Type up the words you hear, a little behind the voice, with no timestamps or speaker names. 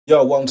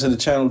Yo, welcome to the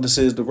channel. This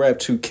is the Rap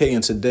 2K,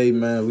 and today,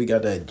 man, we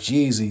got that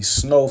Jeezy,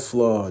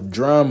 Snowfall,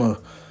 drama.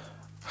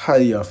 How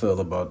do y'all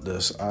feel about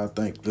this? I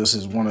think this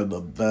is one of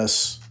the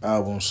best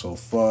albums so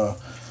far.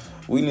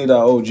 We need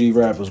our OG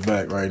rappers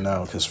back right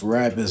now because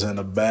rap is in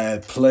a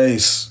bad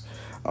place.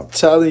 I'm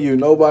telling you,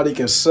 nobody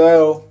can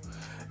sell.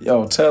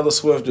 Yo, Taylor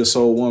Swift just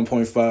sold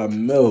 1.5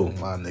 mil,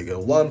 my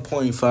nigga.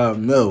 1.5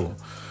 mil.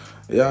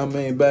 You know what I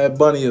mean? Bad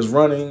Bunny is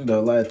running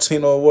the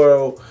Latino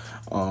world.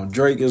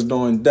 Drake is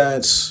doing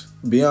dance.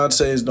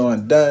 Beyonce is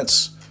doing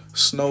dance.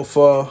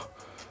 Snowfall.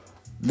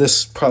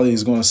 This probably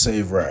is going to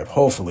save rap.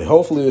 Hopefully.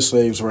 Hopefully it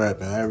saves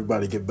rap and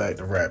everybody get back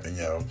to rapping,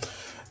 yo.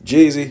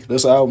 Jeezy,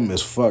 this album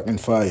is fucking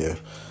fire.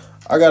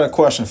 I got a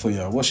question for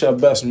y'all. What's your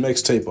best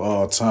mixtape of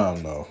all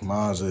time, though?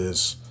 Mine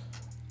is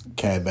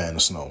Can't Ban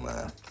the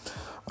Snowman.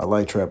 I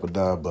like Trap or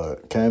Die,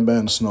 but Can't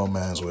Ban the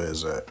Snowman's where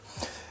it's at.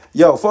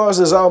 Yo, as far as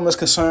this album is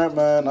concerned,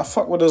 man, I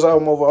fuck with this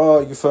album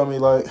overall, you feel me?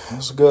 Like,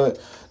 it's good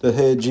to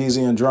hear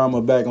Jeezy and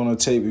Drama back on the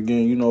tape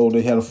again. You know,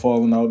 they had a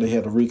falling out, they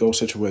had a Rico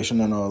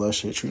situation and all that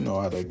shit. You know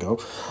how they go.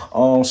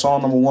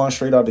 Song number 1,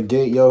 straight out the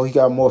gate, yo, he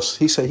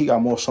said he got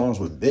more songs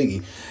with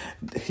Biggie.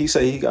 He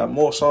said he got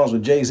more songs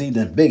with Jay-Z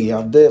than Biggie.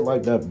 I did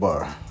like that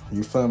bar.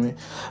 You feel me?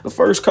 The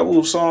first couple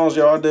of songs,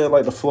 y'all, I did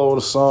like the flow of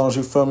the songs,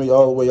 you feel me?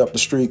 All the way up the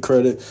street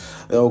credit.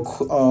 Yo,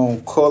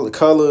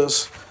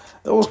 Kolors.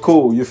 It was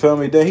cool, you feel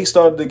me? Then he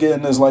started to get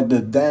in this, like, the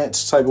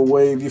dance type of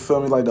wave, you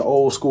feel me? Like the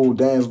old school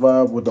dance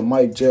vibe with the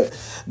Mike Jet,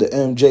 the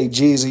MJ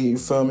Jeezy, you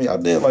feel me? I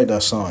did like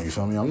that song, you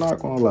feel me? I'm not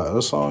gonna lie,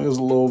 this song is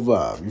a little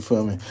vibe, you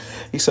feel me?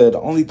 He said, the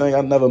only thing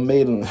I never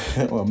made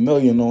a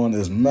million on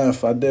is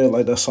meth. I did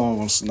like that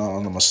song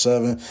on number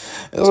 7.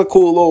 It was a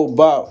cool little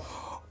bop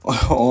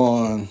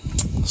on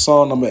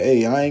song number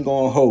 8. I ain't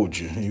gonna hold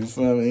you, you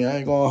feel me? I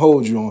ain't gonna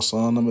hold you on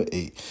song number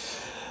 8.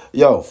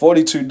 Yo,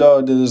 42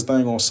 Dog did his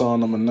thing on song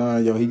number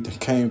 9. Yo, he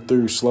came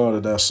through,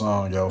 slaughtered that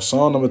song, yo.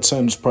 Song number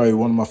 10 is probably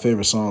one of my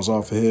favorite songs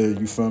off of here,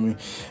 you feel me?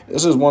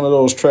 This is one of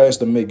those tracks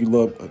that make you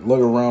look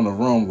around the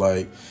room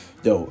like,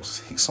 yo,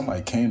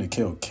 somebody came to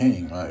kill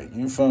King, like,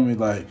 you feel me?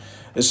 Like,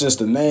 it's just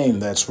a name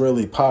that's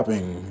really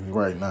popping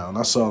right now, and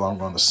that's all I'm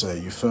going to say,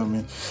 you feel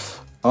me?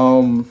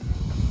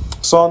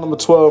 Song number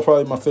 12,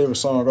 probably my favorite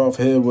song off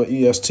here with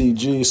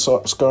E.S.T.I.C.E,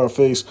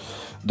 Scarface.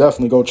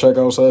 Definitely go check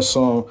out that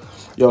song.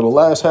 Yo, the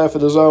last half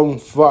of this album,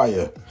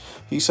 fire.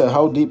 He said,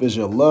 how deep is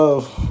your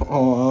love?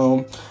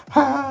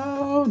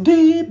 How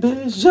deep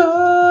is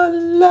your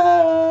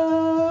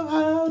love?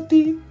 How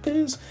deep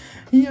is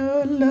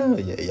your love?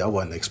 Yeah, y'all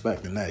wasn't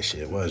expecting that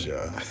shit, was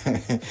y'all?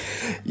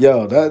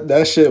 Yo,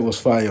 that shit was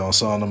fire on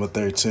song number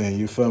 13.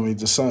 You feel me?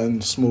 Just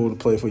something smooth to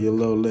play for your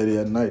little lady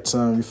at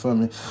nighttime. You feel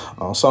me?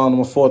 Song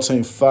number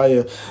 14,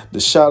 fire. The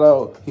shout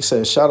out, he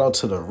said, shout out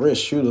to the rich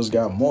shooters,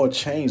 got more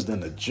chains than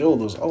the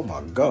jewelers. Oh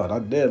my God, I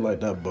did like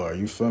that bar.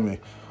 You feel me?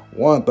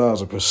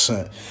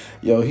 1000%.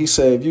 Yo, he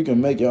said, if you can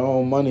make your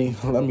own money,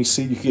 let me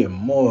see you get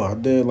more. I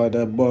did like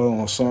that bar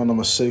on song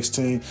number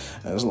 16.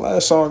 And his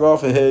last song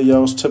off of here,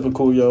 yo, it's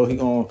typical, yo. He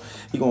gonna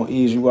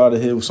ease you out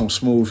of here with some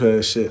smooth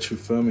ass shit, you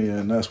feel me?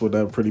 And that's what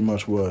that pretty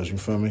much was, you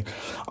feel me?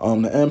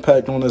 The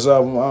impact on this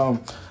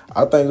album,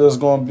 I think this is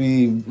gonna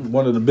be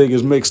one of the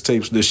biggest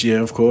mixtapes this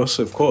year, of course.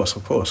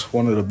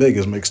 One of the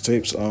biggest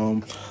mixtapes.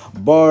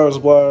 Bars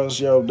wise,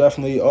 yo,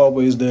 definitely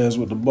always there's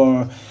with the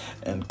bar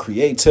and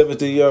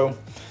creativity, yo.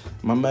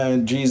 My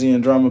man Jeezy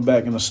and Drama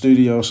back in the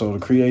studio, so the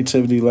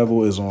creativity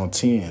level is on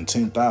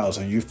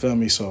 10,000. You feel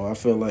me? So I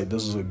feel like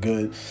this is a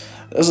good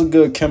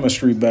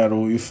chemistry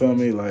battle. You feel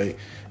me? Like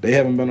they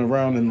haven't been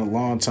around in a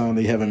long time.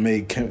 They haven't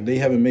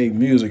made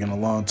music in a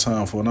long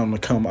time. For them to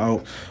come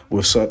out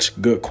with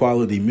such good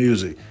quality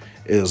music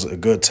is a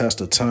good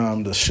test of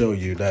time to show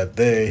you that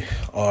they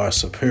are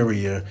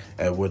superior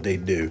at what they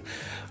do.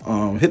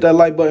 Hit that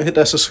like button, hit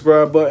that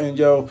subscribe button,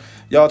 yo.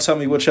 Y'all tell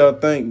me what y'all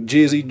think.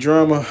 Jeezy,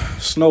 Drama,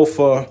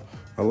 Snowfall.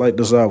 I like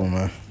this album,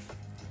 man.